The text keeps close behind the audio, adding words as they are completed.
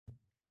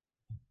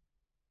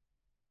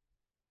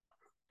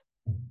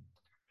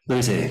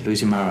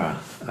Lucy Mara,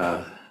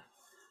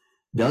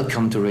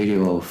 welcome to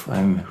Radio Wolf.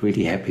 I'm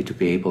really happy to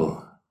be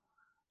able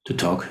to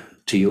talk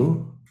to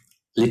you,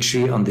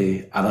 literally on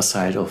the other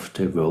side of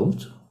the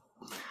world,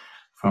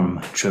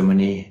 from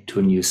Germany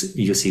to New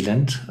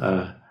Zealand.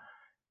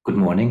 Good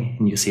morning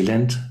in New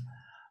Zealand.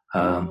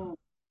 Good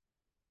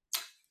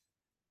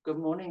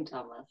morning,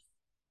 Thomas.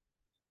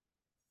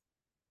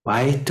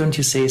 Why don't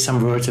you say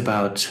some words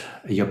about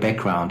your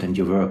background and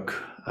your work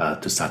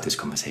to start this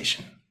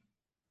conversation?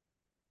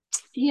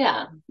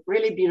 Yeah,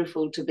 really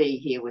beautiful to be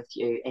here with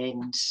you,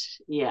 and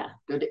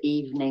good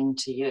evening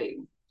to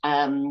you.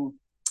 I'll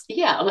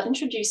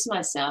introduce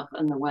myself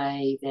in the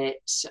way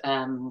that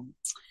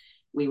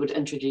we would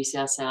introduce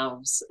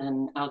ourselves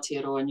in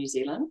Aotearoa, New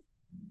Zealand,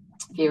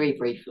 very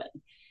briefly.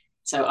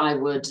 So I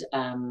would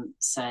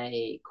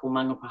say ko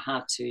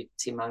Mangapahatu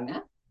Te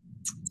Maunga,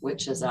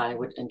 which is I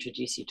would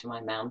introduce you to my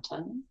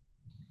mountain,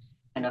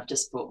 and I've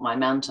just brought my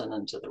mountain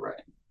into the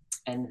room.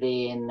 And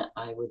then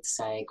I would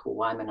say ko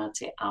Waimana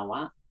Te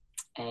Awa,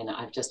 and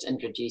I've just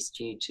introduced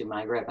you to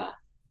my river.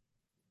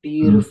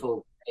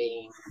 Beautiful,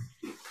 green,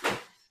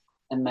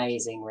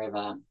 amazing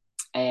river.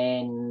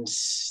 And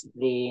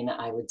then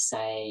I would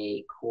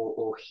say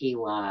ko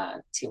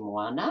Ohiwa Te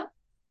Moana.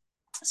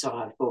 So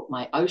I've brought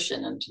my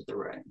ocean into the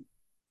room.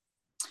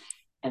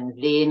 And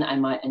then I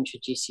might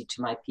introduce you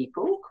to my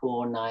people,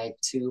 ko Nai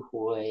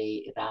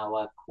Tūhoi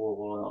Rawa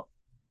ko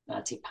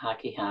Te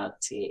Pākehā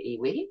Te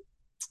Iwi.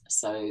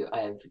 So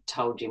I've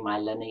told you my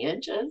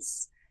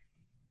lineages,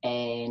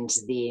 and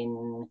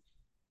then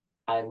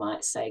I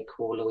might say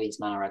ko Louise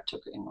Mara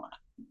Tuku Ingoa.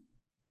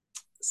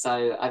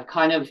 So I've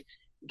kind of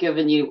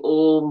given you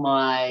all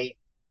my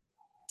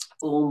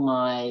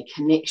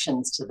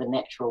connections to the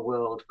natural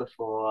world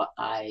before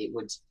I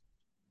would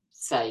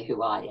say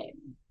who I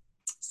am.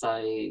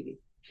 So it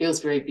feels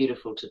very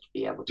beautiful to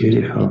be able to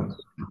do that.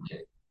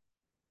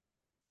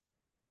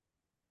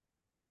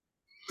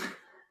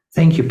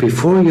 Thank you.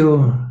 Before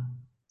you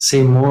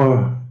say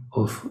more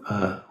of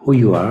who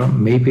you are,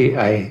 maybe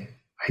I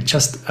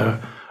just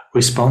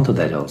respond to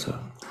that also.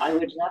 I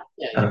would love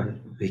to.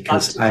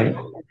 Because I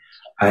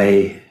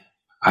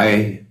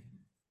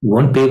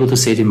won't be able to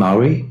say it in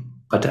Maori,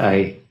 but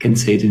I can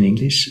say it in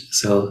English.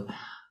 So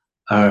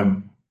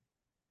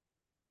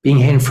being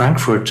here in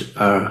Frankfurt,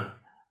 I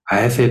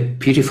have a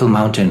beautiful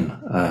mountain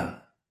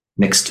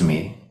next to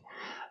me,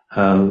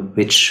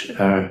 which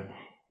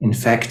in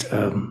fact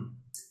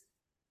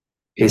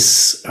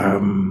is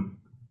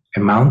a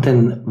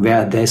mountain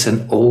where there's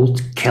an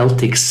old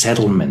Celtic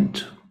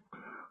settlement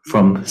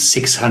from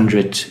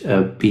 600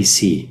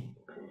 BC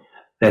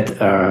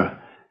that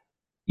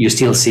you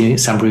still see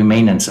some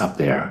remains up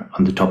there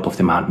on the top of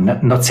the mountain.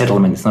 Not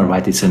settlement, it's not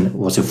right, it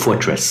was a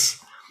fortress.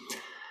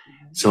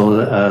 So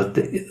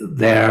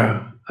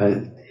there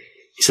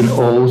is an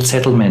old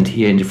settlement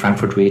here in the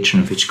Frankfurt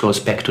region which goes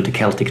back to the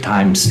Celtic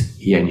times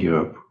here in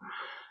Europe.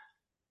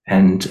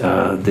 And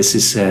this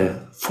is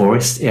a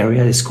forest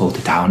area. It's called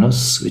the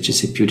Taunus, which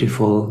is a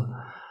beautiful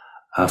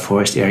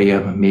forest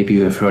area. Maybe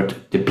you have heard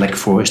the Black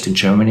Forest in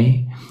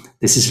Germany.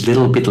 This is a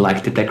little bit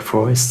like the Black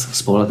Forest,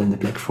 smaller than the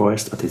Black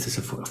Forest, but it is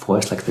a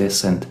forest like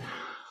this. And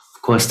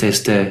of course,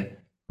 there's the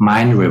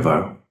Main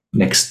River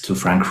next to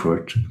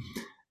Frankfurt.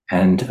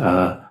 And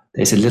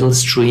there's a little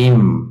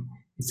stream.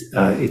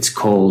 It's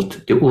called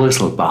the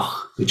Urselbach,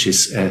 which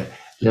is a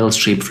little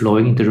stream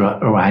flowing into the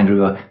Rhine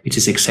River, which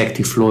is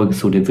exactly flowing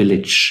through the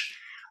village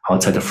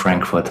outside of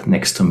Frankfurt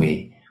next to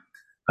me.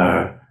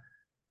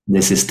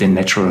 This is the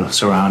natural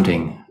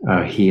surrounding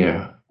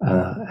here.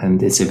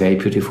 And it's a very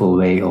beautiful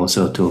way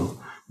also to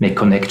make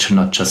connection,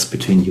 not just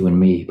between you and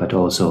me, but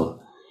also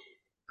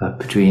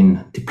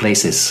between the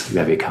places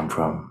where we come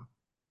from.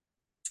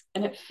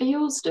 And it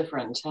feels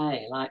different,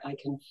 hey? Like I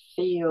can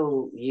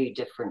feel you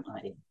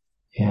differently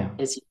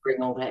as you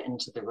bring all that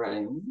into the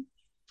room.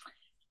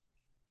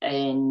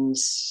 And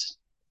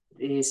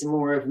there's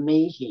more of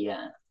me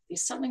here.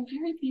 There's something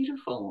very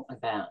beautiful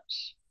about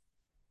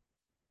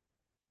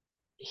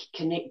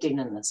connecting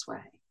in this way.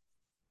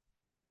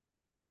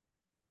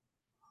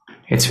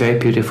 It's very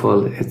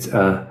beautiful. It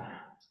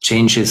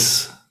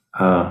changes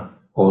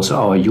also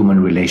our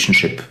human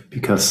relationship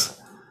because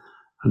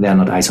they are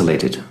not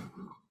isolated.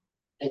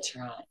 That's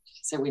right.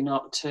 So we're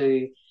not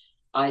two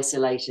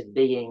isolated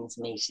beings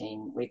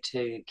meeting. We're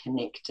two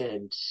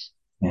connected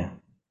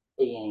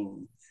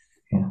beings.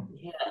 Yeah.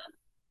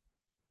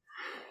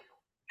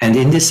 And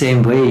in the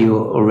same way, you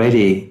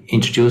already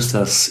introduced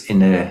us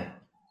in a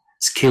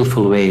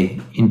skillful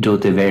way into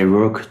the very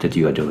work that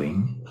you are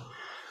doing.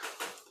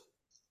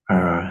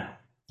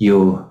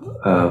 You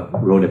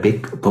wrote a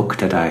big book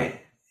that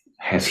I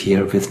have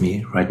here with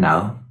me right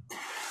now,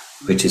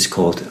 which is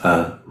called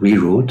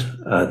Reroot,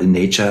 the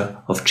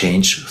Nature of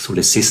Change Through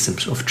the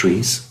Systems of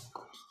Trees.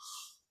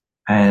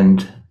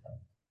 And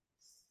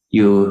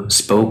you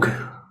spoke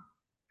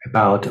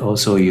about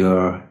also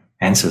your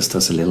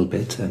ancestors a little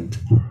bit, and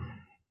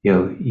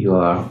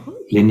your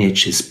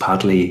lineage is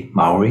partly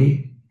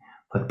Maori,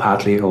 but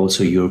partly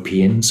also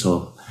European.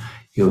 So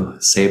you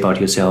say about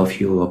yourself,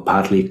 you were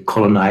partly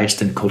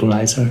colonized and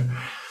colonizer.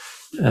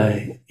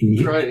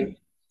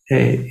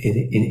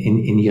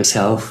 in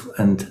yourself,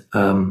 and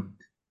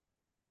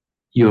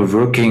you're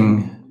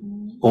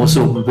working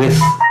also with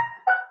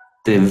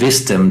the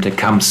wisdom that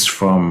comes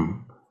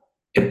from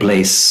a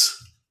place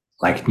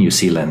like New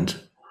Zealand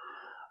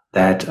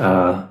that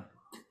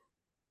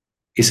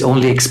is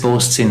only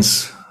exposed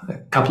since a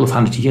couple of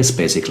hundred years,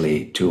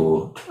 basically,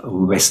 to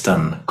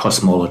Western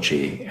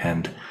cosmology,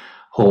 and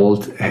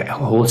holds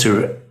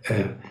a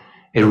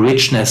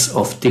richness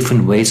of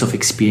different ways of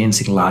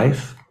experiencing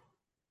life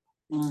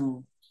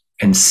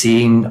and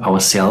seeing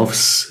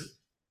ourselves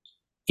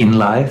in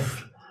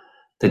life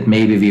that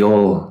maybe we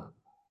all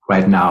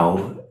right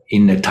now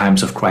in the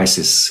times of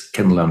crisis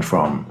can learn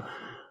from.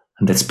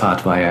 And that's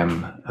part why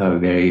I'm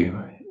very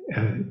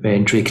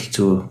intrigued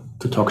to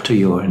talk to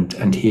you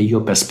and hear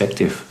your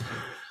perspective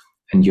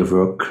and your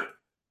work,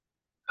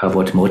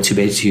 what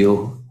motivates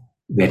you,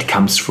 where it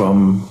comes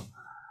from,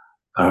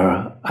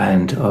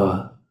 and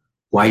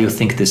why you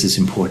think this is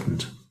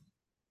important.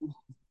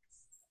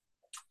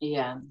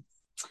 Yeah,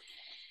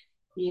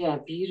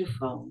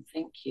 beautiful.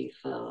 Thank you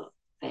for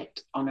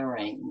that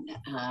honoring.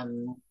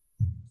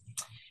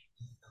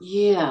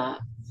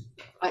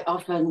 I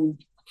often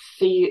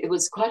feel it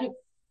was quite a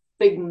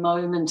big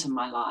moment in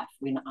my life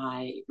when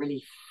I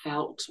really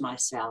felt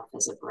myself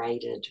as a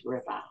braided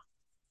river.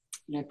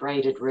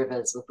 Braided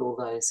rivers with all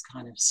those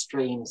kind of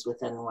streams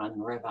within one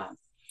river,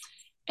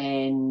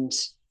 and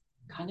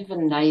kind of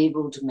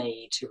enabled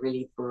me to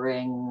really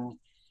bring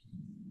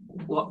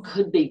what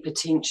could be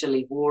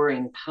potentially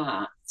warring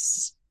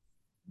parts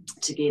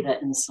together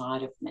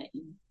inside of me,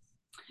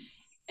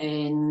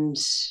 and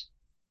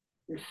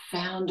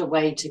found a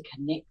way to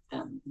connect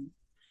them,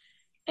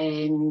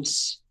 and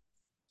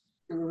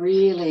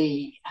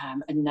really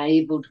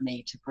enabled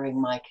me to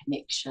bring my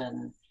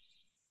connection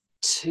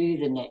to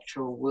the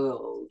natural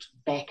world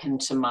back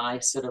into my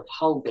sort of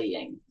whole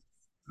being.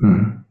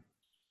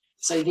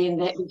 So then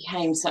that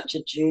became such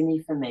a journey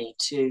for me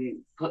to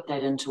put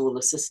that into all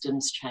the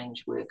systems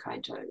change work I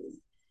do,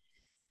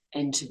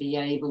 and to be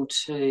able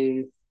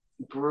to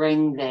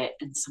bring that,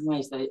 in some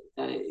ways,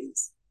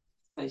 those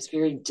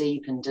very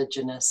deep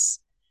Indigenous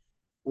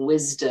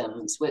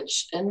wisdoms,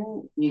 which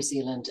in New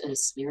Zealand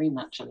is very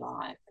much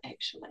alive,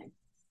 actually,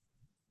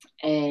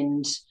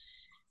 and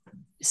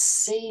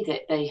see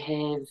that they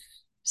have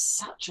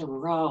such a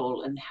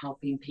role in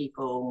helping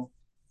people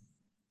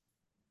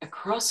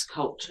across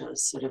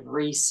cultures sort of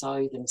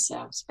re-sow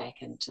themselves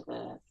back into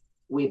the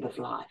web of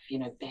life,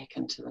 back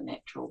into the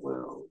natural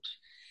world.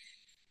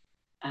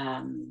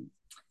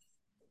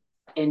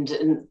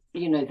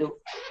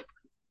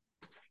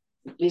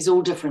 There's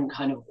all different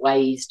kind of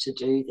ways to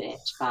do that,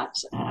 but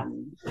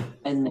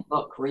in the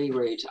book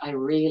Reroot, I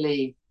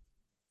really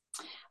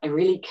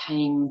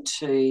came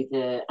to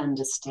the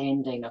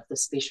understanding of the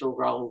special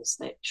roles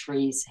that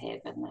trees have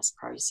in this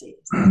process.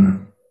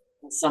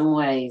 In some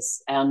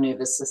ways, our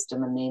nervous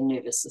system and their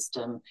nervous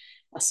system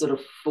are sort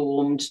of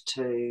formed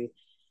to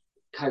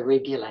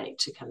co-regulate,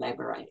 to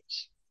collaborate.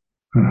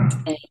 And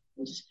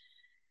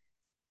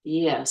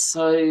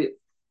so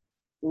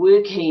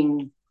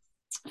working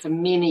for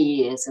many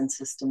years in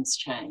systems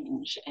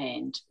change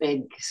and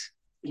big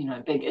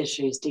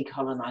issues,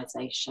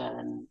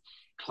 decolonization,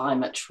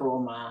 climate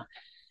trauma,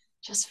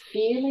 just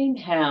feeling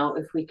how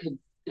if we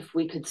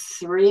could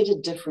thread a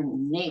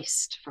different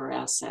nest for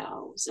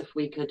ourselves, if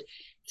we could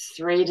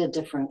thread a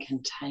different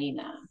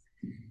container,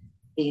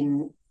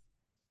 then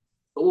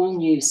all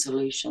new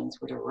solutions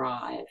would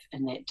arrive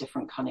in that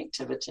different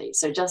connectivity.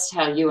 So just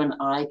how you and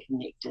I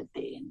connected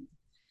then,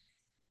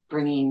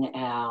 bringing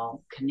our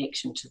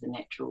connection to the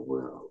natural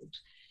world,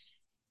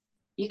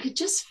 you could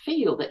just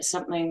feel that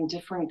something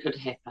different could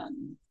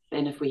happen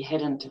than if we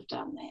hadn't have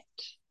done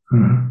that.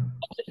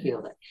 I could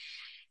feel that.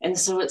 And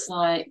so it's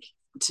like,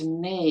 to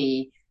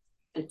me,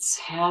 it's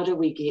how do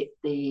we get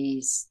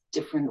these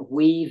different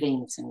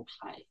weavings in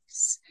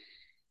place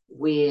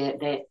where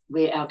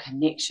our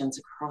connections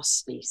across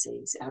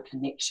species, our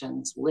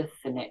connections with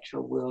the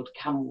natural world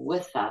come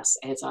with us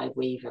as I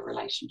weave a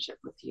relationship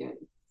with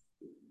you.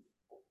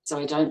 So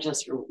I don't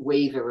just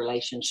weave a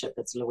relationship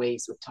as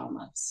Louise with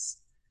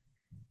Thomas,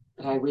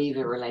 but I weave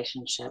a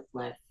relationship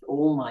with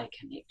all my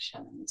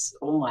connections,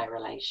 all my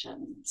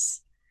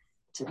relations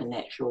to the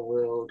natural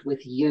world,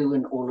 with you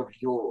and all of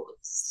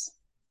yours.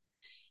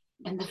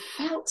 And the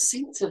felt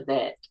sense of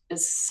that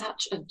is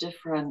such a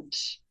different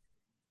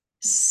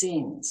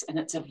sense, and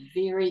it's a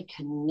very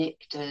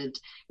connected,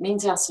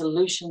 means our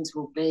solutions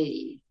will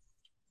be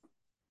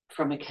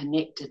from a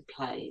connected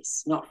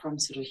place, not from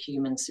sort of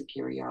human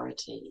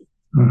superiority,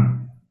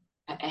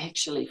 but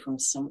actually from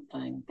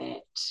something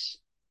that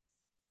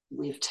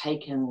we've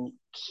taken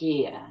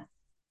care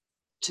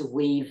to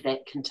weave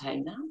that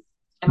container.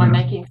 Am I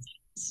making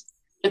sense?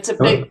 It's a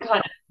big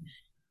kind of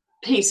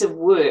piece of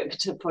work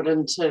to put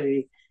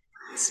into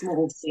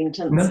small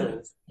sentences.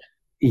 No.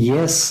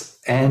 Yes,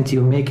 and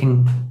you're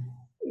making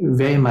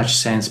very much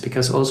sense,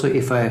 because also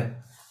if I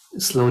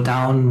slow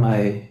down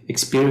my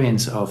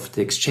experience of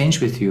the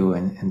exchange with you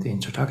and the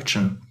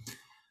introduction,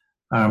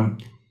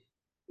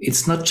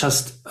 it's not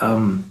just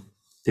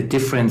the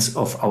difference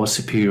of our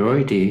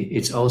superiority,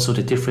 it's also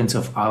the difference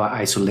of our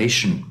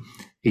isolation.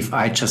 If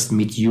I just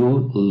meet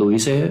you,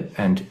 Louise,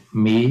 and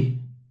me,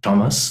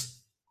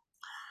 Thomas,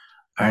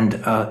 and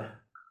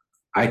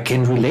I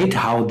can relate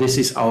how this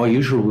is our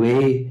usual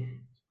way,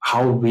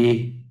 how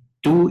we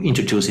do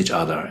introduce each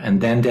other.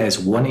 And then there's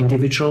one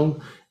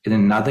individual and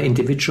another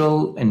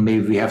individual, and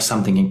maybe we have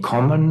something in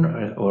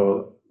common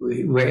or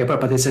wherever,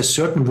 but there's a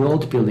certain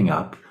world building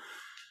up.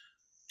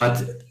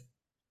 But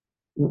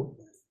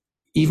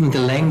even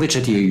the language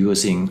that you're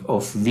using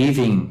of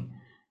weaving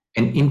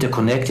and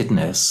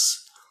interconnectedness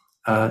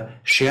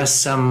shares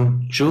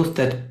some truth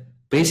that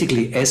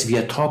basically, as we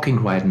are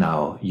talking right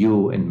now,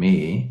 you and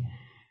me,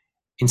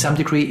 in some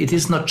degree, it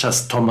is not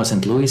just Thomas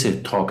and Louise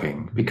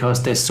talking,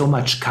 because there's so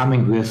much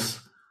coming with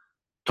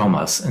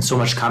Thomas and so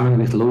much coming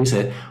with Louise,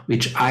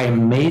 which I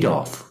am made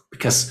of,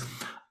 because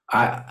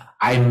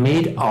I'm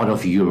made out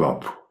of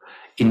Europe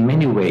in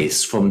many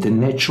ways, from the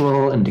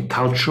natural and the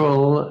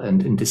cultural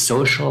and in the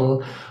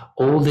social.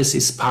 All this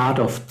is part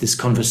of this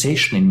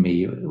conversation in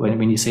me.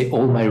 When you say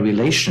all my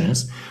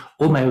relations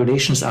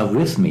are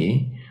with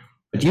me,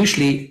 but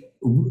usually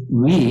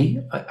we,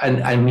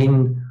 and I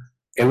mean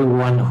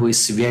everyone who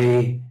is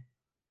very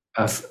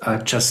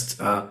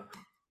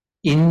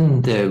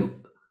in the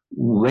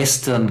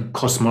Western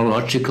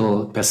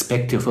cosmological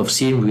perspective of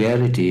seeing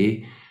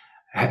reality,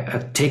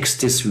 takes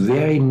this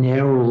very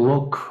narrow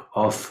look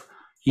of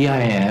here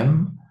I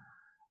am,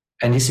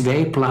 and is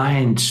very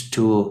blind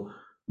to,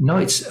 no,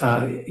 it's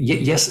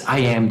yes, I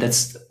am,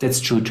 that's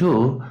true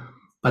too,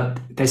 but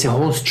there's a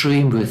whole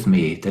stream with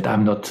me that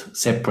I'm not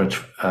separate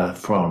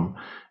from.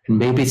 And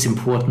maybe it's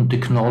important to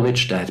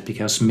acknowledge that,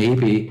 because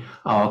maybe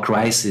our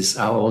crises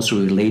are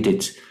also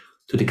related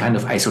to the kind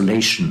of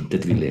isolation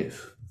that we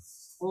live.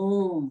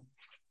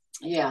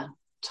 Yeah,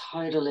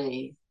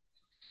 totally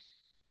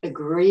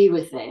agree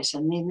with that.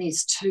 And then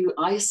these two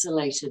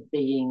isolated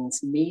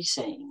beings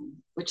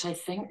meeting, which I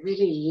think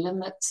really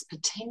limits the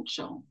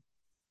potential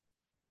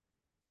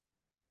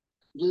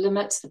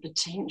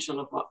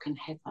of what can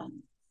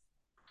happen.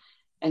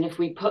 And if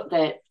we put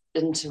that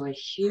into a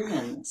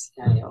human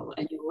scale,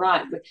 and you're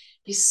right, but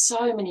there's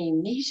so many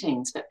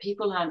meetings, but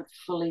people aren't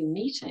fully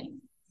meeting.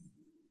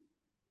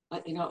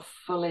 Like, they're not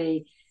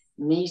fully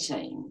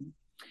meeting.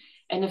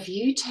 And if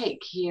you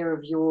take care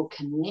of your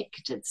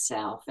connected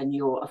self, and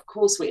of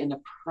course, we're in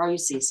a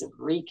process of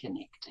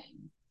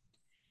reconnecting.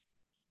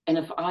 And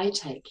if I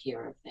take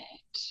care of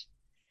that,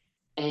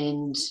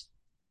 and,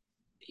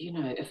 you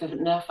know, if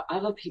enough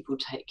other people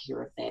take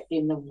care of that,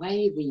 then the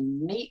way we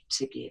meet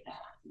together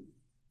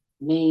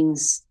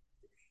means,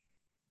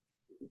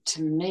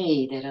 to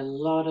me, that a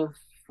lot of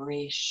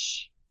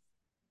fresh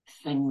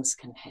things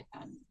can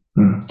happen.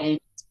 And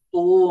it's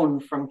born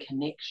from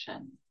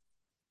connection.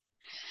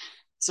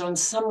 So in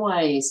some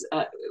ways,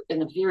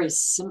 in a very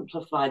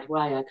simplified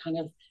way, I kind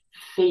of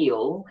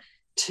feel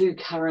two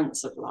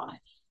currents of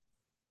life.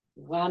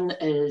 One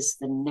is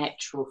the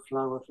natural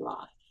flow of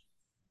life,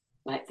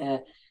 like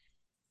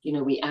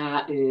we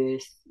are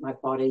earth, my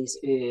body's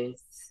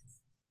earth,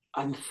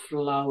 I'm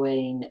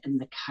flowing in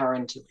the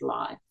current of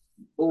life.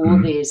 Or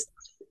there's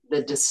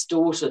the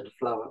distorted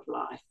flow of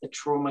life, the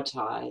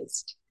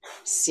traumatized,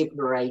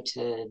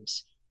 separated,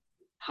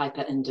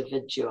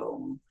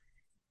 hyper-individual.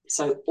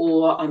 So,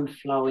 or I'm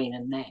flowing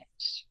in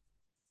that.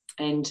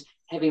 And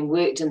having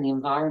worked in the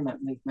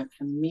environment movement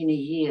for many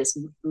years,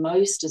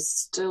 most is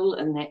still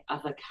in that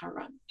other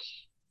current.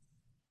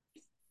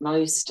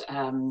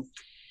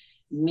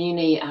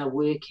 Many are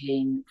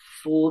working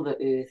for the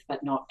earth,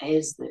 but not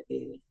as the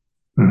earth,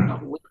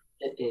 not with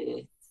the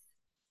earth,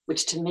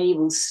 which to me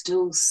will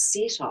still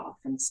set off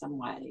in some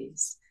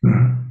ways.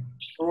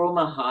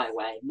 Trauma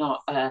highway,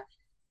 not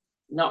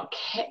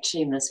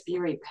catching this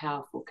very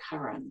powerful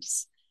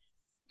currents,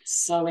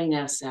 sewing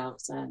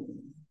ourselves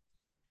in.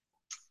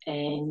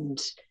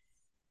 And,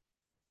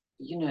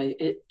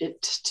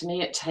 it to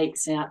me, it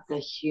takes out the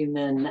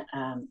human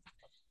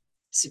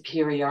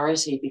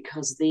superiority,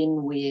 because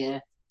then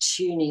we're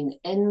tuning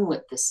in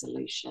with the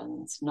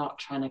solutions, not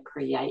trying to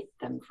create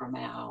them from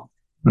our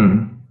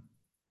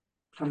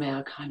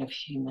kind of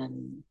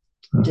human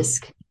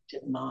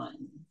disconnected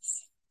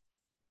minds.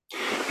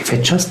 If I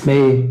just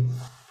may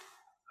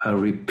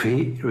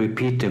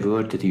repeat the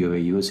word that you were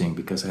using,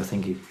 because I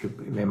think it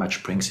very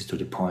much brings it to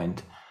the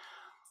point,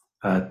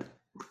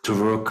 to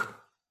work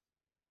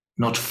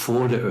not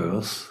for the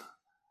earth,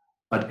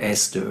 but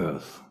as the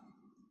earth.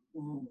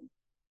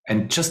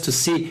 And just to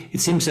see,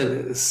 it seems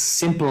a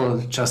simple,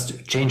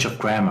 just change of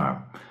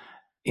grammar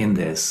in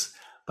this.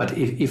 But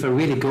if I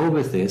really go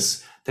with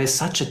this, there's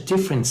such a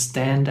different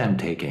stand I'm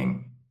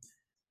taking.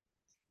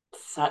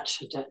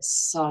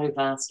 So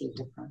vastly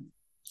different.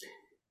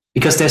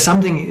 Because there's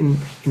something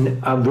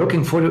in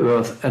working for the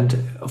earth, and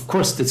of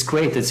course that's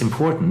great, that's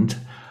important.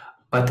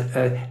 But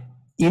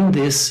in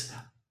this,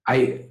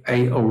 I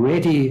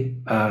already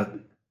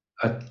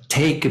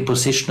take a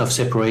position of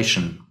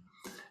separation.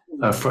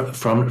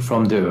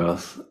 from the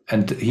earth,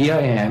 and here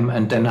I am,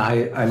 and then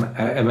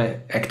I'm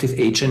an active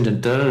agent,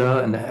 and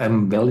and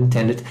I'm well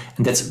intended,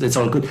 and that's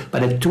all good.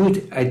 But I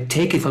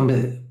take it from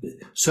a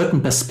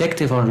certain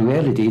perspective on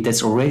reality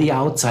that's already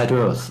outside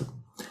Earth.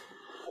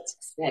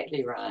 That's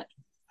exactly right.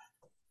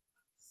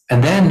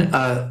 And then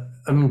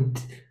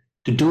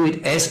to do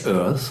it as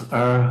Earth,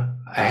 I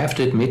have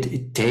to admit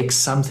it takes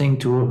something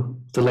to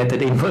let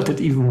that in, what that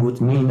even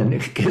would mean. And I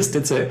guess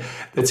that's a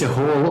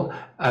whole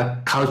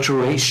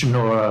culturation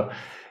or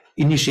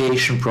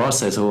initiation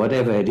process or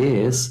whatever it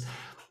is.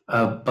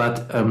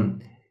 But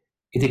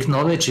it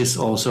acknowledges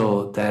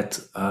also that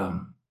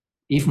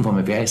even from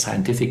a very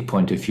scientific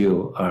point of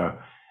view,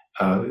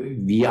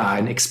 we are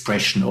an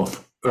expression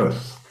of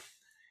Earth.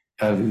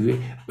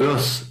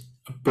 Earth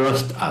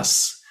birthed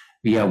us.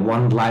 We are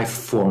one life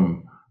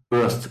form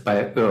birthed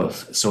by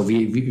Earth. So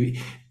we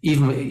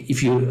even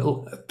if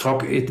you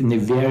talk it in a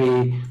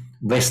very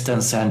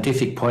Western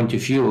scientific point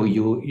of view,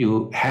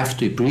 you have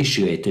to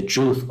appreciate the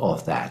truth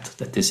of that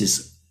this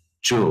is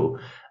true.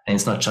 And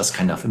it's not just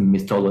kind of a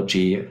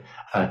mythology,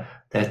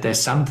 that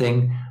there's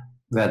something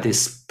where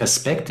this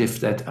perspective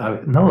that,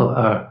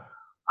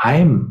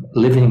 I'm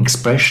living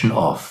expression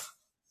of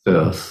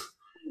Earth,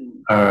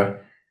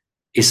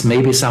 is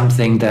maybe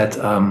something that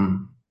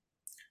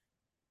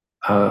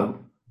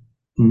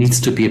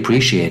needs to be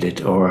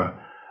appreciated, or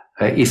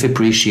if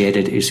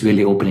appreciated, is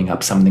really opening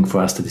up something for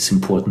us that is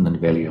important and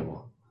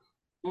valuable.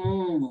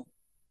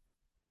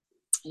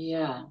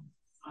 Yeah,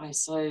 I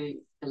so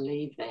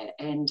believe that.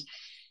 And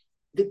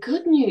the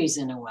good news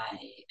in a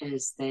way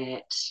is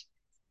that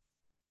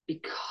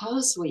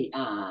because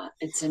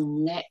it's a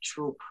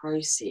natural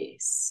process.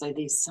 So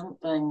there's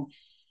something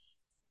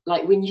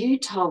like when you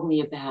told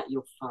me about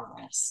your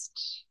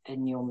forest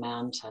and your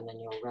mountain and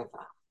your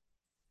river,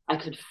 I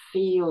could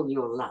feel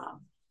your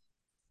love.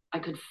 I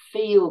could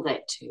feel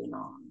that turn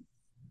on.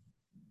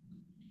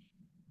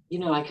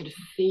 I could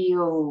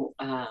feel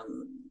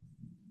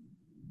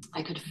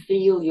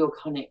your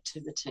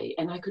connectivity,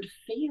 and I could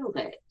feel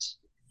that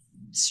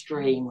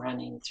stream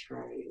running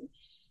through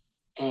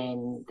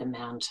and the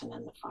mountain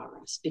and the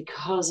forest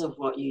because of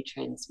what you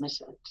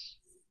transmitted.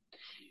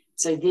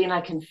 So then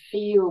I can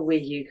feel where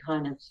you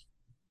kind of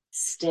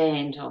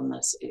stand on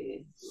this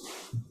earth.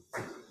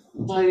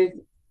 So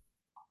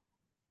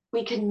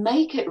we can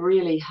make it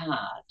really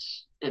hard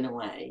in a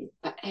way,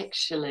 but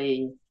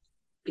actually,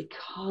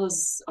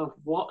 because of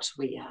what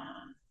we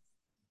are,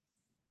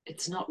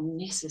 it's not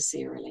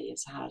necessarily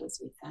as hard as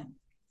we think.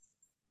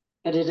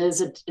 But it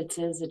is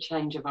a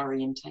change of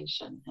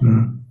orientation.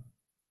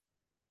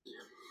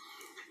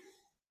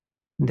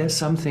 There's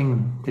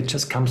something that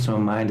just comes to my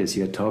mind as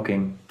you're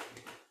talking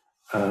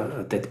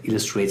that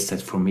illustrates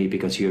that for me,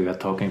 because you are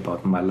talking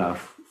about my love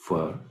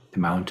for the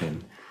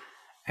mountain.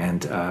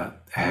 And I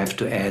have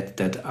to add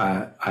that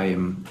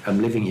I'm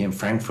living here in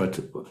Frankfurt,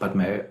 but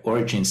my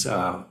origins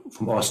are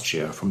from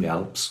Austria, from the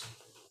Alps.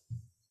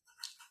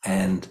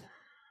 And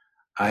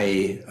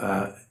I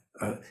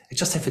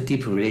just have a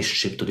deep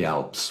relationship to the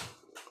Alps.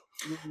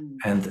 Mm-hmm.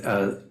 And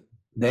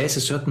there is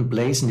a certain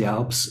place in the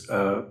Alps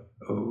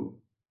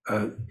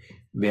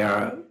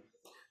where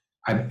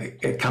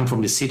I come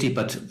from the city,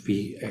 but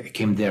we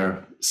came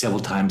there several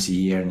times a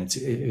year, and it's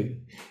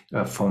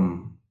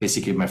from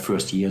basically my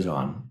first years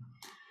on.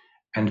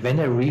 And when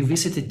I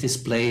revisited this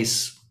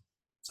place,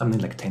 something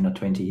like 10 or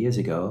 20 years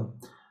ago,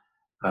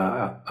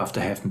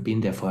 after I haven't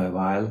been there for a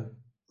while,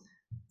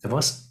 there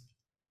was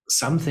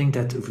something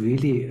that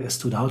really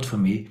stood out for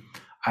me.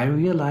 I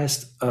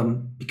realized,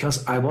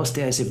 because I was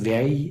there as a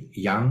very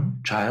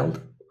young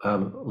child,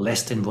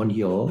 less than 1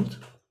 year old,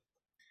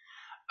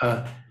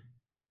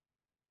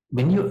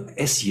 when you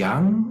as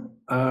young,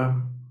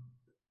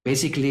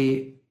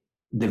 basically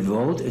the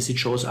world as it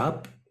shows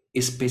up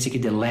is basically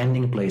the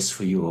landing place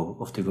for you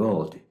of the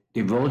world.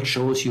 The world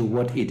shows you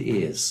what it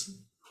is.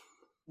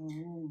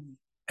 Mm.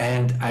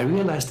 And I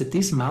realized that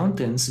these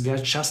mountains were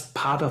just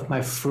part of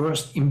my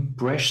first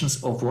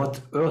impressions of what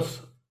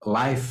Earth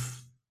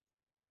life,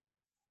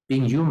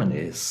 being human,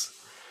 is.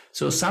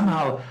 So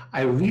somehow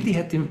I really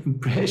had the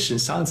impression,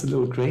 sounds a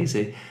little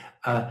crazy,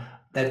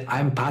 that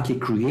I'm partly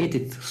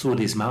created through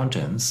these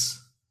mountains,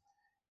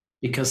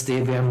 because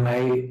they were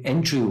my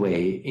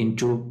entryway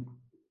into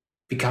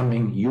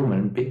becoming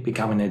human,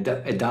 becoming an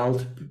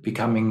adult,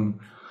 becoming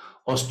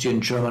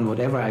Austrian, German,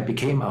 whatever I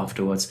became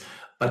afterwards.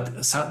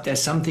 But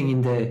there's something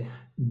in the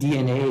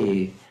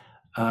DNA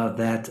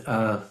that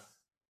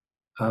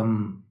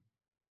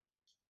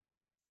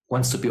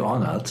wants to be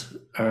honored.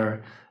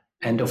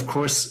 And of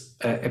course,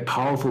 a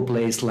powerful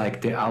place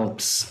like the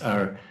Alps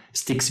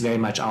sticks very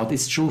much out.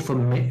 It's true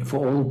for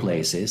all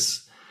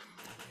places,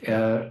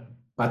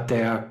 but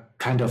their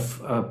kind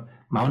of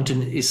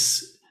mountain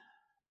is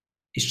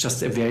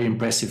just a very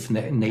impressive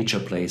nature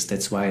place.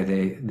 That's why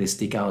they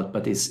stick out.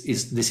 But this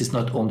is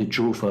not only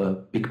true for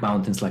big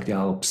mountains like the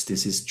Alps.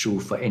 This is true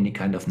for any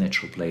kind of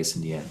natural place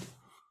in the end.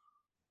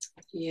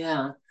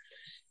 Yeah,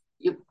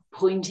 you're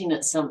pointing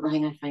at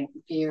something I think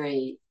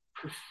very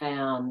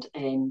profound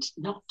and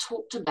not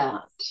talked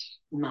about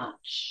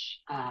much.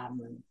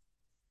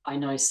 I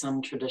know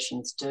some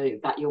traditions do,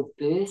 but your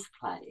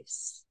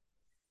birthplace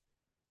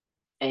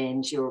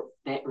and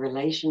that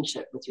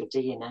relationship with your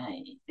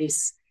DNA,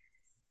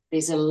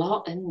 there's a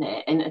lot in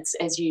there. And it's,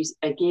 as you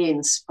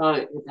again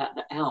spoke about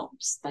the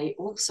Alps, they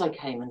also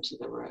came into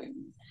the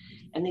room.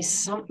 And there's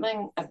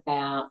something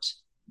about,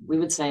 we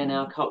would say in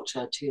our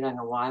culture,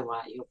 Turanga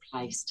Waiwa, your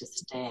place to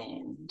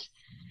stand.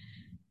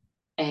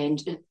 And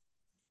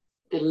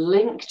the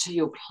link to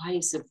your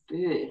place of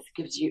birth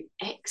gives you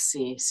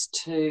access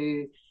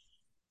to,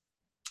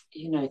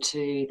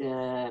 to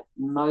the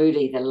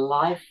Modi, the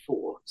life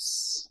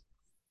force.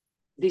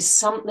 There's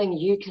something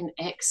you can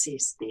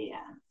access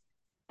there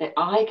that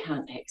I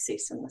can't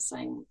access in the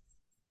same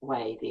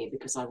way there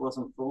because I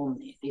wasn't born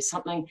there. There's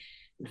something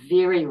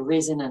very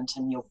resonant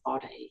in your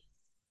body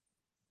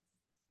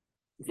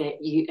that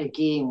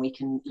we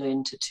can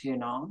learn to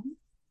turn on,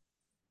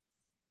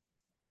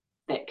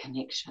 that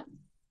connection.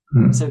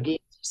 So again,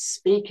 to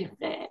speak of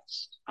that,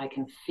 I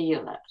can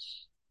feel it.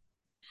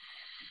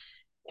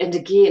 And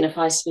again, if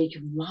I speak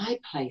of my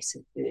place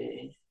of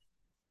birth,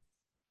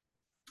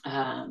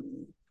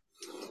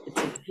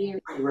 it's a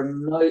very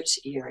remote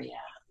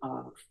area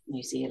of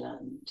New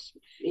Zealand,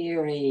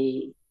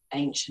 very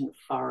ancient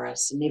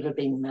forests, never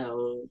been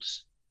milled.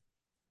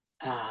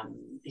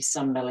 There's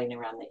some milling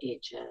around the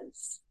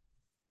edges.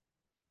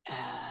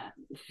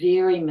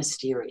 Very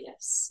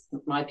mysterious.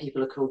 My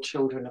people are called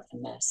children of the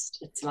mist.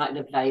 It's like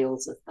the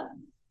veils of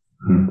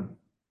them.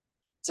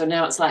 So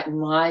now it's like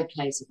my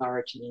place of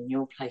origin and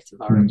your place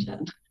of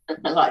origin,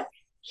 like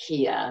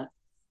here.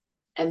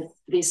 And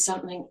there's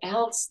something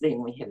else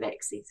then we have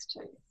access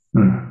to.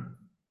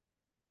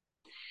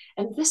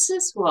 And this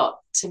is what,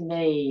 to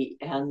me,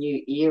 our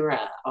new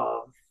era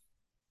of,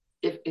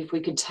 if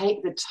we could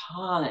take the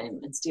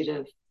time instead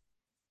of,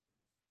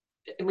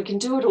 and we can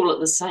do it all at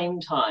the same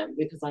time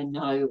because I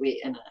know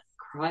we're in a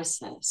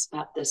crisis,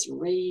 but this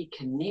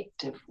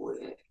reconnective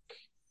work,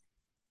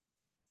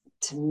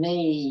 to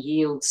me,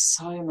 yields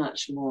so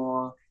much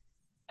more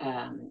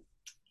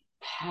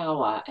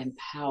power and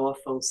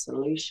powerful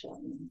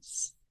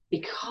solutions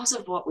because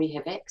of what we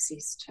have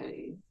access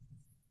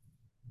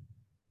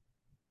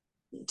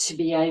to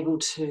be able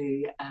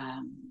to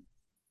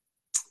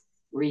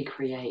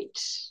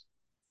recreate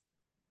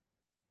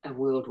a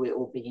world where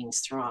all beings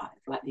thrive.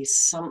 Like there's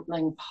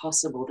something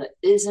possible that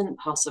isn't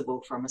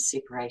possible from a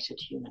separated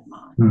human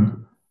mind.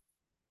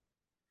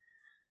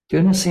 Do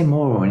you want to say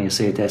more when you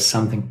say there's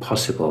something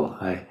possible?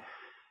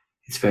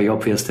 It's very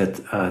obvious that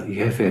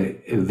you have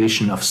a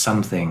vision of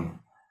something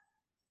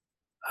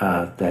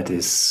that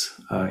is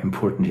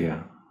important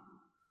here.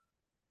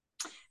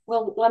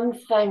 Well, one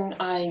thing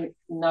I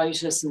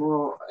notice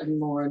more and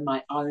more in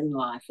my own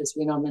life is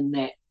when I'm in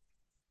that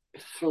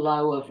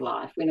flow of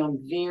life, when I'm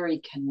very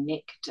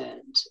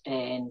connected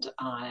and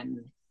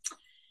I'm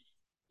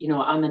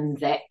in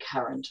that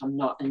current, I'm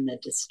not in the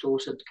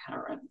distorted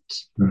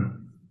current.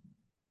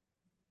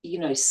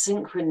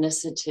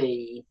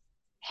 Synchronicity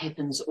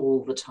happens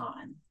all the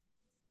time.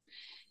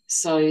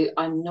 So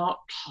I'm not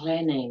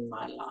planning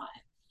my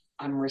life.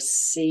 I'm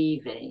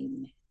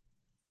receiving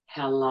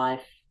how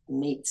life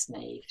meets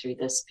me through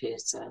this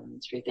person,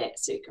 through that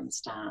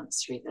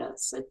circumstance, through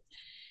this.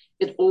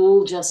 It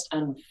all just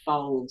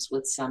unfolds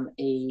with some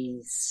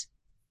ease,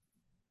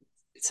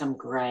 some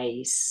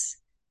grace,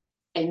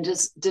 and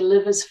just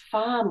delivers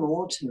far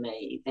more to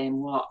me than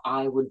what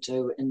I would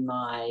do in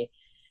my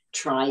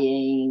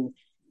trying,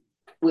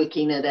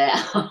 working it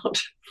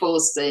out,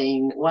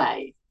 foreseeing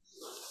way.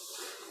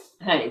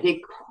 Hey, they're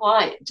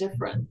quite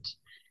different.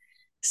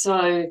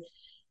 So,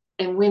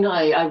 and when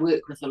I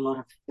work with a lot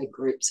of big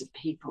groups of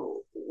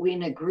people,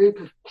 when a group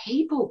of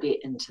people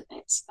get into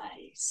that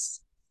space,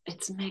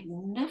 it's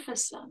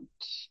magnificent.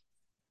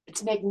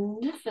 It's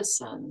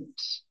magnificent.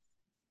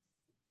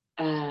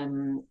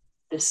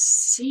 The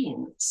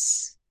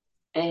sense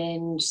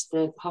and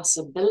the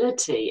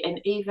possibility,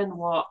 and even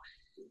what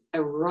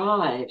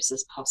arrives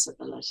as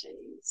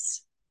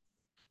possibilities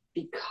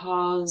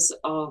because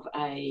of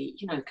a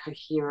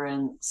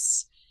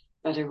coherence,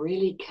 but a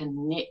really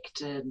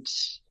connected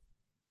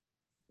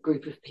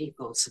group of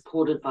people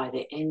supported by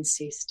their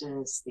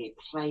ancestors, their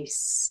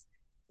place,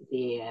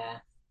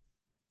 their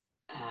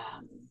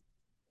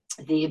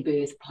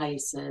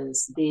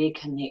birthplaces, their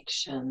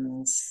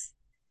connections.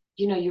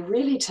 You're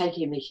really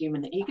taking the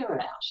human ego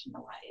out in a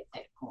way at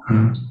that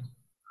point.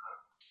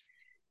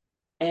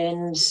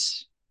 And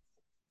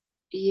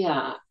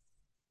yeah,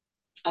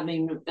 I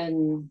mean,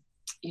 and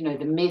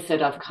the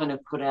method I've kind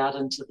of put out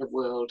into the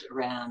world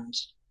around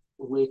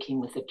working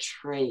with a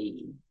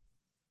tree,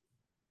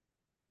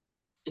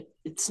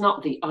 it's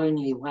not the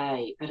only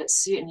way, but it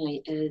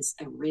certainly is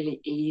a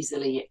really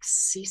easily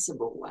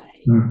accessible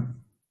way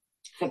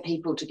for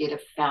people to get a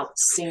felt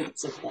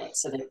sense of that.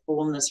 So they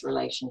form this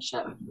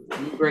relationship.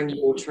 You bring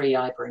your tree,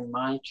 I bring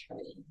my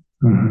tree.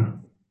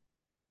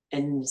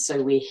 And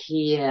so we're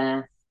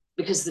here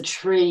because the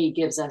tree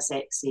gives us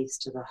access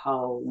to the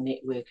whole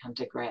network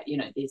underground.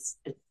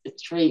 The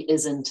tree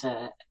isn't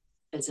a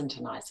isn't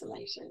an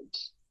isolated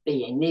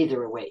being.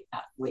 Neither are we,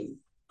 we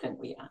think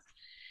we are.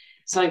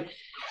 So,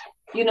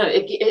 you know,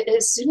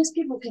 as soon as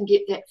people can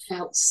get that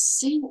felt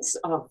sense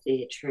of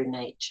their true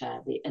nature,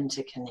 their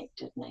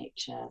interconnected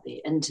nature, their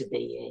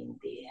interbeing,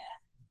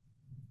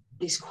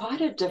 there's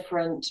quite a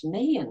different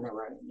me in the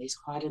room. There's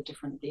quite a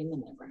different them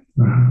in the room.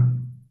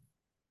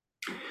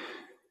 Mm-hmm.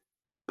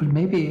 But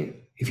maybe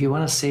if you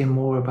want to say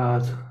more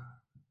about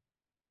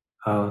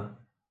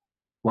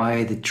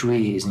why the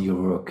tree is in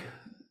your work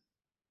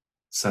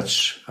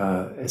such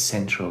a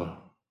central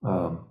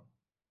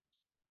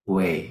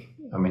way.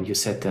 I mean, you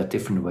said there are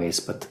different ways,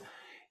 but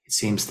it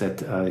seems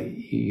that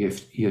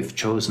you've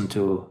chosen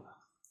to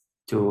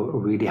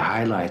really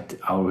highlight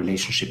our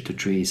relationship to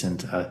trees.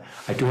 And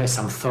I do have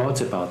some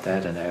thoughts about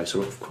that, and I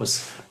also, of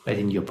course, read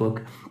in your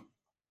book.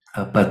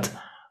 But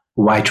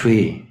why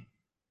tree?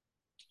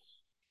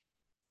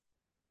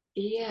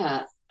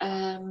 Yeah,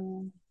 a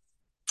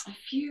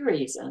few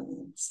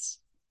reasons.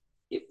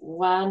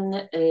 One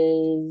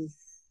is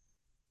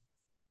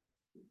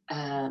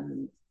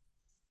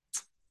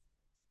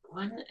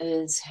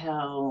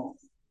how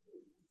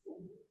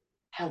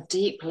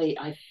deeply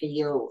I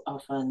feel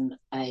often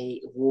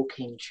a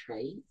walking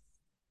tree.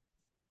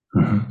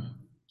 Mm-hmm.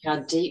 How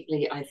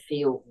deeply I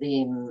feel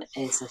them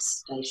as a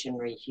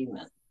stationary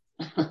human.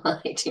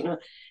 Like, you know,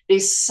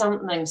 there's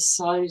something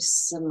so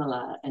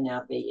similar in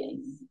our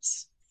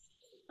beings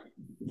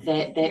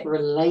that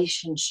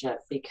relationship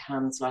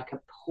becomes like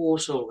a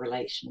portal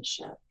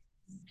relationship.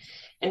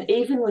 And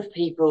even with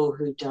people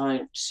who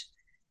don't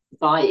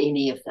buy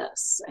any of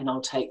this, and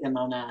I'll take them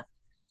on a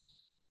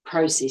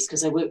process,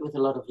 because I work with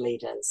a lot of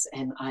leaders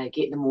and I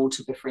get them all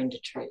to befriend a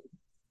tree.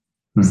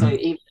 Mm-hmm. So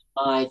even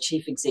my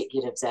chief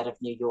executives out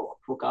of New York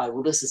will go,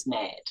 well, this is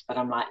mad. But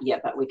I'm like, yeah,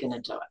 but we're going to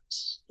do it.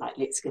 Like,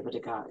 let's give it a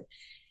go.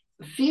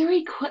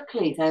 Very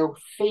quickly, they'll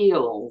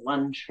feel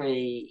one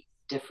tree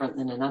different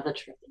than another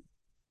tree.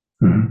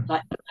 Mm-hmm.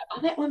 Like,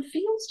 oh, that one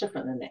feels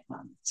different than that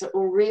one. So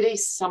already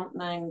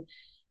something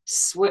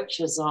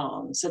switches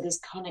on. So this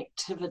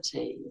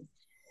connectivity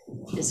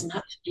is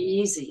much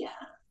easier.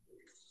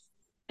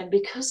 And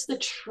because the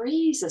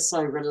trees are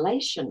so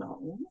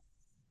relational,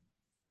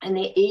 and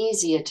they're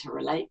easier to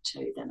relate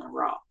to than a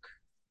rock,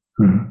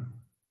 mm-hmm.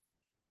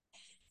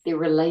 They're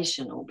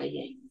relational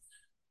beings,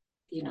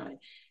 you know,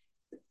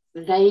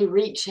 they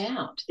reach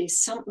out. There's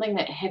something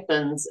that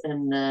happens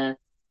in the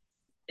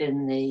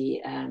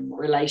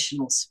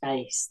relational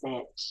space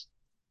that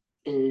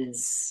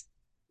is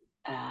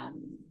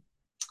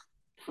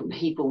for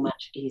people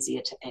much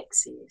easier to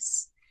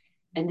access.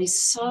 And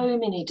there's so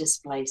many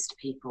displaced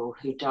people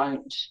who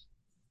don't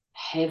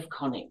have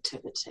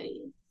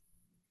connectivity,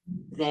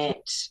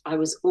 that I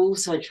was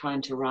also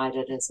trying to write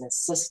it as a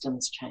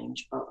systems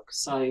change book.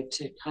 So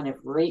to kind of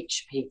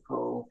reach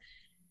people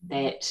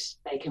that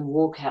they can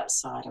walk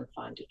outside and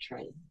find a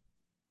tree,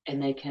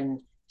 and they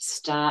can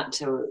start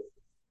to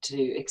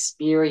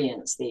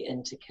experience their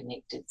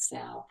interconnected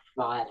self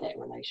via that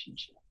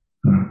relationship.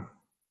 Mm.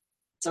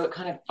 So it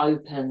kind of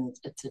opens,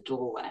 it's a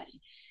doorway.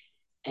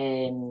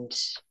 And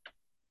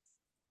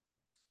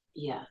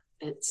yeah,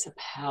 it's a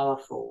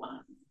powerful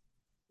one.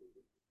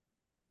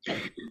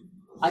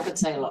 I could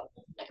say a lot.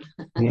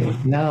 Yeah,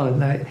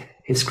 no,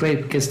 it's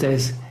great because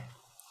there's,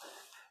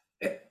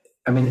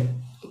 I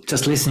mean,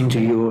 just listening to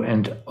you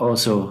and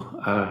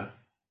also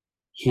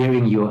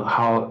hearing you,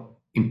 how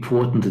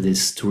important it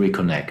is to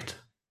reconnect.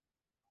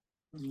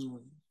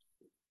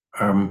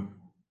 Mm.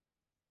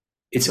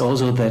 It's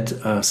also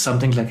that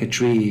something like a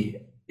tree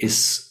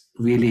is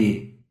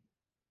really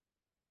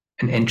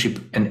an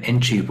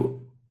entry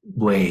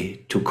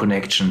way to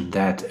connection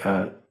that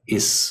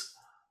is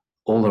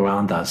all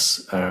around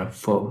us,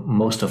 for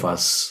most of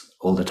us,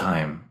 all the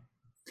time.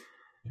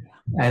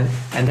 And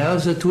I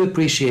also do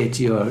appreciate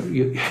your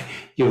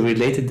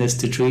relatedness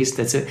to trees.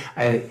 That's it.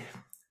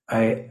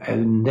 I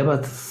never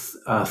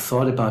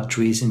thought about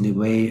trees in the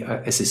way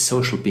as a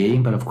social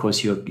being, but of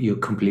course you're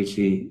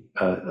completely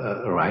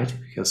right,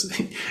 because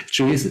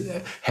trees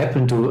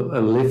happen to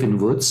live in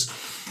woods.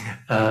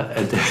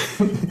 And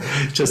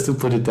just to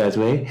put it that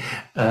way,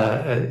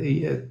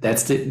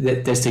 that's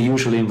the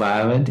usual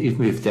environment.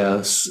 If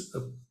they're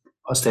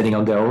standing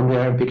on their own, they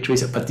are big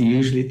trees, but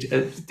usually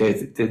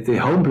the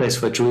home place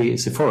for a tree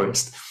is the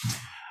forest.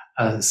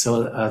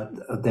 So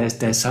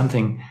there's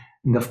something,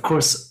 and of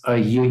course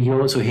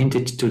you also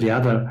hinted to the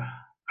other.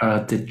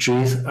 The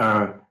trees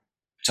are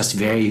just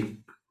very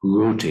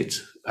rooted.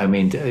 I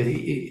mean,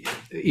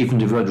 even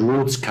the word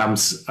roots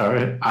comes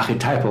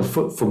archetypal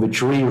from a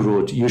tree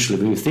root. Usually,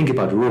 when you think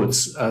about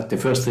roots, the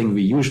first thing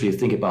we usually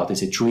think about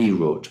is a tree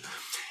root.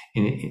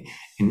 In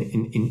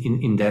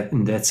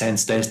that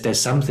sense, there's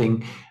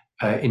something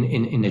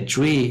in a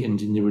tree and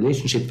in the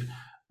relationship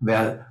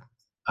where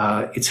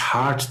it's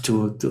hard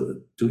to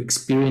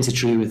experience a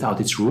tree without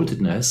its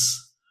rootedness,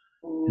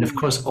 and of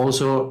course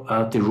also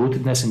the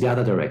rootedness in the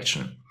other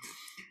direction.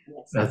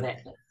 Yes,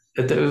 exactly.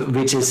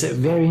 which is a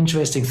very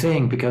interesting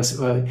thing, because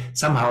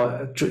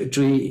somehow a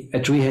tree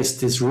has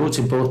these roots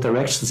in both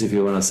directions, if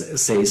you want to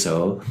say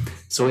so.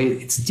 So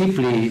it's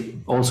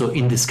deeply also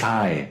in the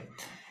sky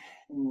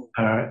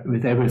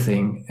with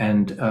everything,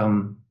 and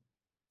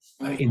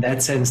in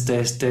that sense,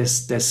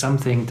 there's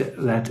something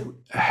that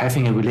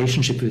having a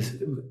relationship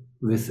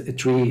with a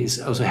tree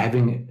is also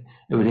having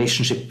a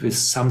relationship with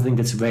something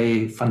that's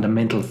very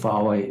fundamental for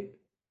our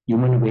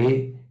human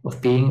way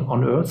of being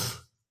on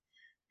Earth,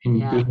 in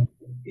being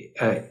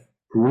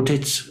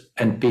rooted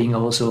and being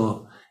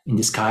also in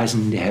the skies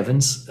and in the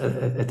heavens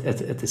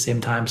at the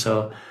same time.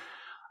 So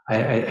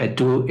I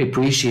do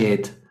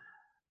appreciate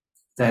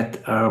that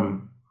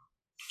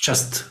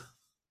just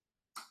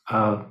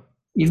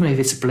even if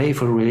it's a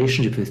playful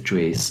relationship with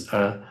trees,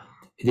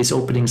 it is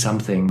opening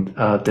something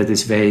that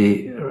is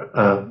very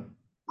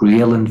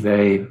real and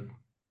very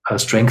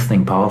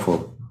strengthening,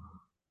 powerful.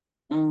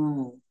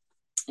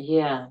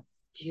 Yeah,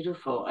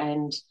 beautiful.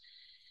 And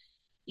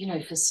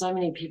for so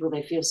many people,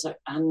 they feel so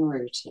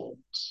unrooted,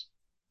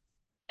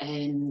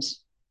 and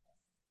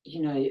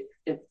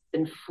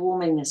in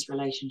forming this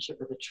relationship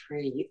with a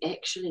tree, you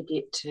actually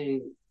get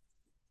to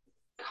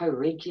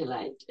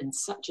co-regulate in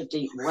such a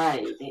deep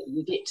way that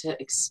you get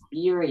to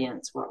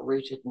experience what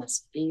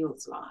rootedness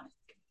feels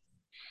like.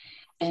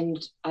 And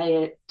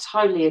I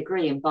totally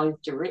agree in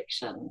both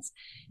directions,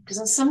 because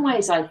in some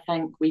ways I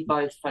think we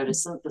both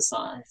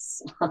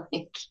photosynthesize.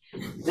 Like,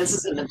 this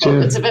is in the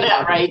book. It's a bit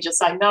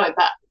outrageous, I know,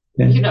 but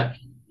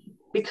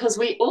because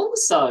we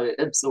also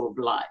absorb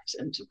light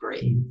and to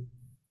breathe.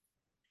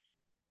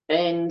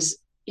 And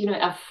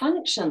our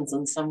functions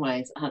in some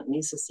ways aren't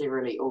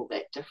necessarily all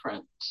that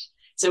different.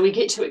 So we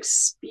get to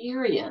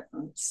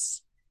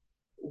experience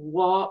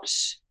what,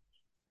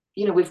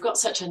 we've got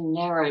such a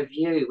narrow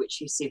view,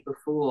 which you said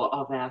before,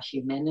 of our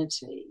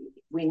humanity,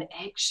 when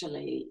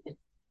actually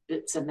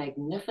it's a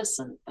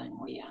magnificent thing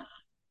we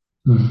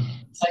are.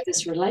 So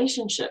this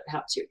relationship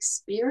helps you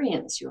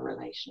experience your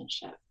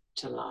relationship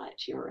to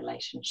light, your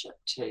relationship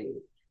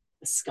to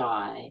the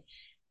sky,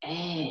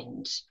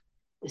 and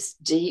this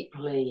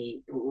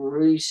deeply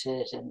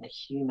rooted in the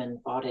human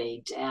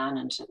body down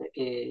into the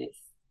earth,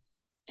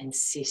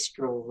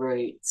 ancestral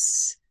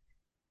roots,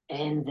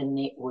 and the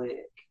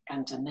network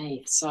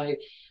underneath. So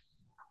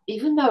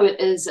even though it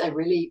is a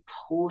really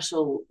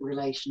portal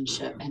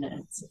relationship, and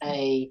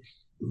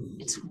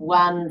it's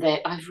one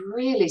that I've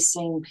really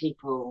seen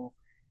people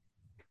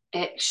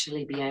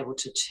actually be able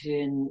to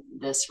turn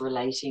this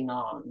relating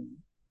on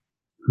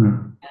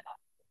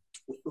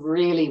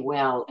really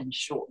well in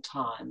short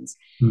times.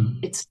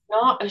 It's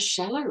not a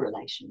shallow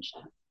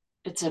relationship.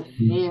 It's a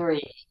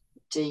very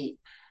deep,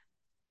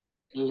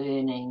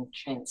 learning,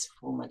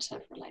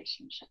 transformative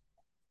relationship.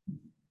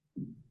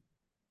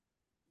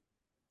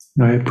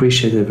 I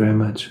appreciate it very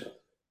much.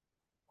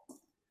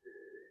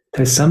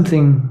 There's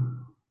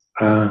something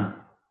I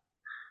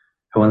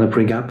want to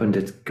bring up, and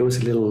it goes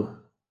a little,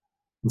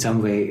 in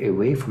some way,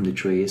 away from the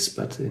trees,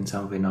 but in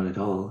some way not at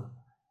all.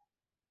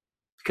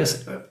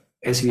 Because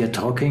as we are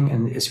talking,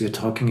 and as we are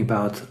talking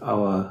about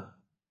our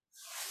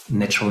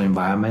natural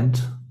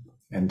environment,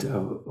 and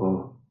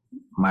or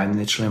my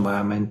natural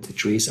environment, the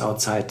trees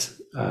outside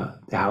the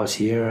house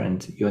here,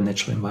 and your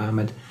natural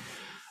environment,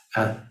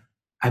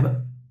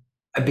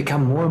 I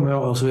become more and more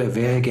also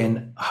aware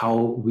again how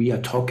we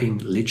are talking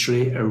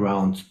literally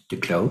around the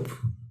globe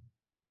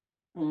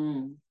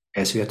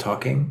as we are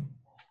talking.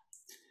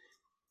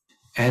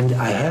 And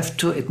I have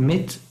to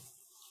admit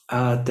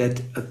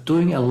that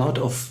doing a lot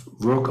of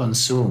work on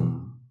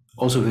Zoom,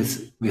 also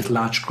with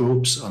large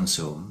groups on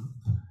Zoom,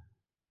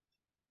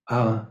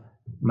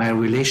 my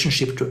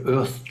relationship to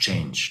Earth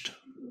changed.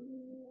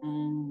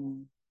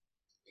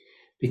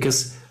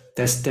 Because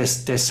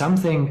there's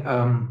something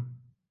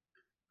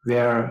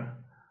where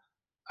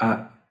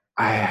I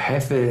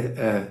have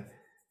a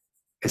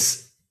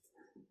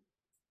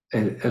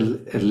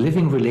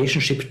living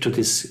relationship to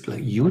this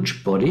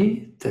huge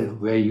body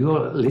where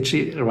you're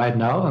literally right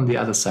now on the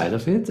other side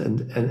of it,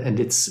 and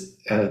it's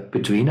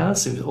between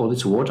us, all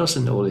its waters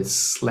and all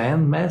its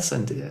land mass,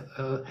 and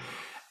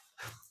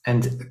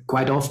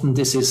quite often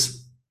this is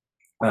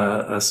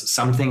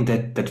something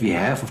that we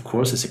have, of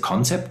course, as a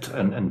concept,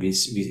 and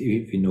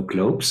we know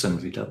globes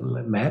and we know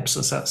maps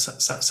or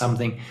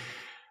something,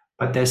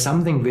 but there's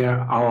something where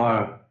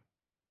our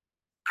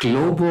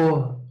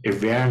global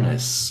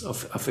awareness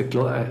of as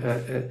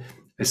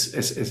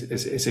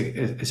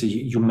a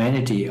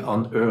humanity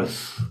on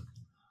Earth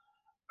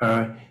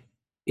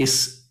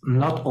is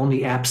not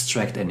only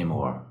abstract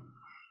anymore.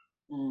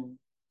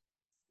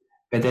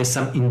 But there's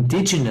some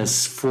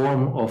indigenous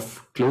form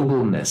of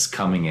globalness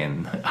coming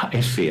in,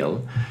 I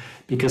feel,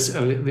 because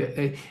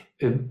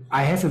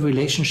I have a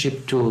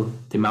relationship to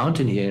the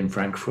mountain here in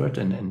Frankfurt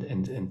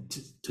and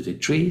to the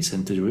trees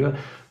and to the river,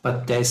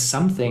 but there's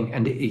something,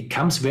 and it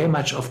comes very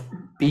much of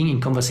being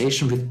in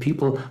conversation with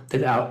people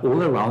that are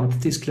all around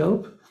this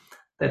globe,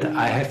 that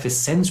I have a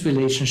sense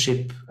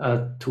relationship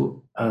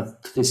to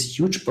this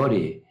huge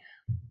body,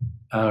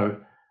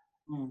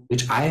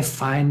 which I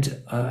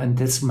find, and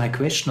that's my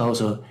question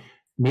also,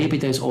 maybe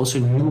there's also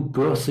new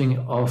birthing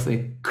of a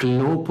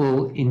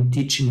global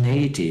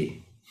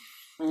indigeneity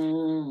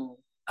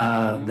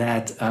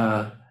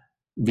that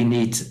we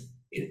need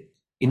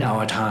in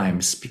our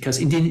times, because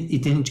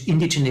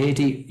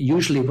indigeneity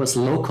usually was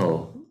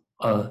local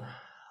out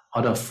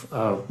of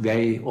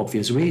very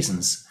obvious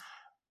reasons,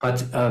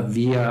 but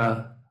we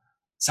are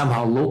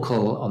somehow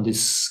local on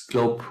this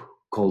globe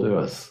called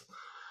Earth,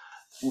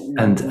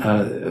 and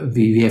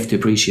we have to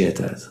appreciate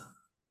that.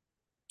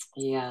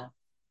 Yeah,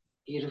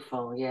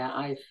 beautiful. Yeah,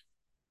 I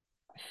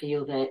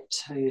feel that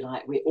too.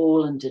 Like, we're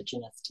all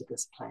indigenous to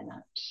this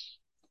planet,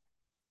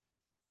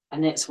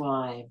 and that's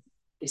why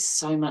there's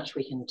so much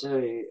we can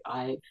do,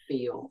 I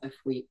feel, if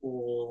we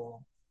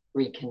all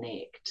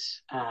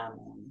reconnect.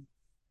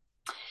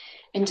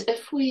 And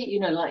if we,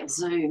 like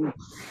Zoom,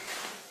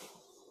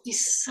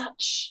 there's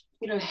such,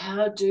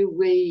 how do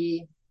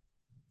we,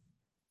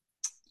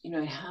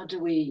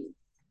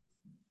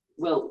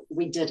 well,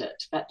 we did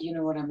it, but you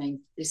know what I mean?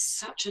 There's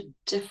such a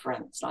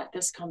difference. Like,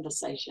 this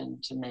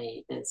conversation to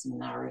me is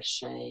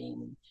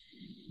nourishing,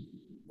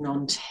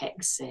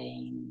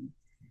 non-taxing.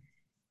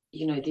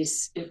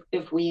 This,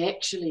 if we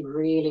actually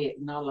really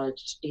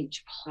acknowledge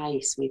each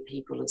place where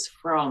people is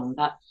from,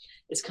 but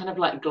it's kind of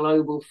like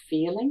global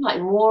feeling, like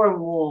more and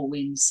more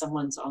when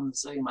someone's on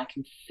Zoom, I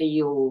can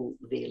feel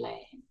their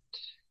land.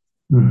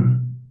 Mm-hmm.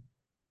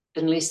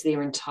 Unless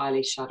they're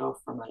entirely shut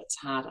off from it, it's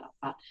harder.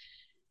 But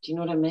do you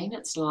know what I mean?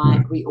 It's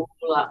like we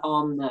all are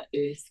on the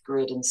earth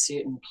grid in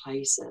certain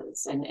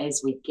places, and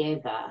as we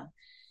gather,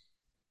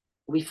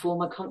 we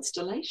form a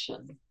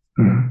constellation.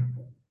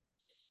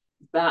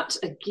 But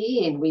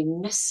again, we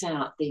miss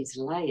out these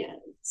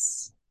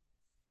layers,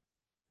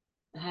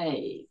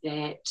 hey,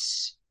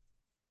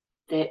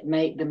 that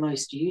make the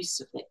most use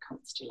of that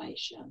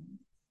constellation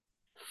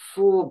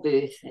for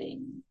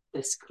birthing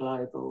this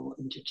global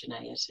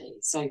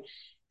indigeneity.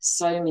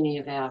 So many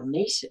of our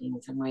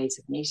meetings and ways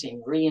of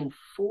meeting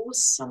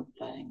reinforce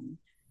something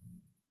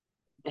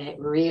that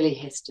really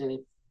has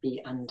to be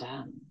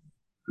undone.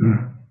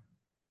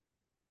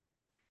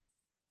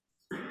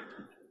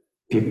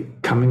 We're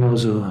coming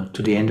also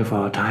to the end of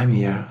our time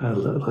here,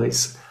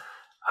 Lois.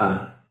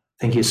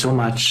 Thank you so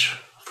much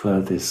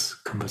for this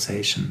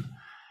conversation.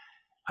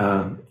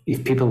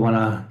 If people want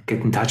to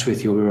get in touch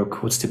with your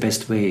work, what's the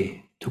best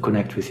way to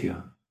connect with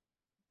you?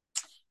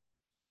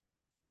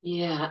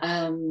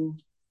 Yeah,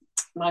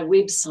 my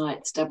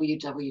website's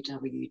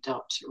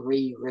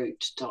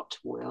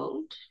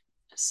www.reroot.world.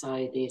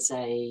 So there's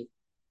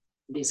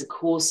a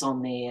course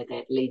on there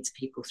that leads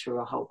people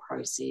through a whole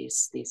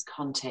process. There's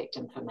contact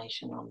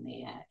information on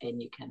there,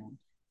 and you can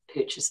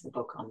purchase the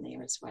book on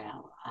there as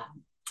well.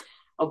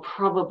 I'll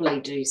probably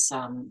do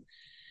some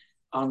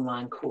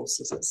online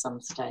courses at some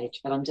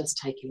stage, but I'm just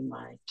taking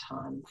my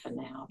time for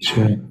now.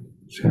 Sure.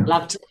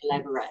 Love to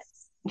collaborate.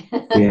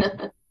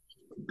 Yeah.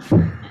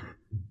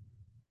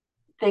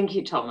 Thank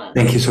you, Thomas.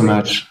 Thank you so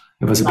much.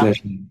 It was a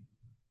pleasure.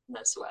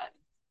 That's right.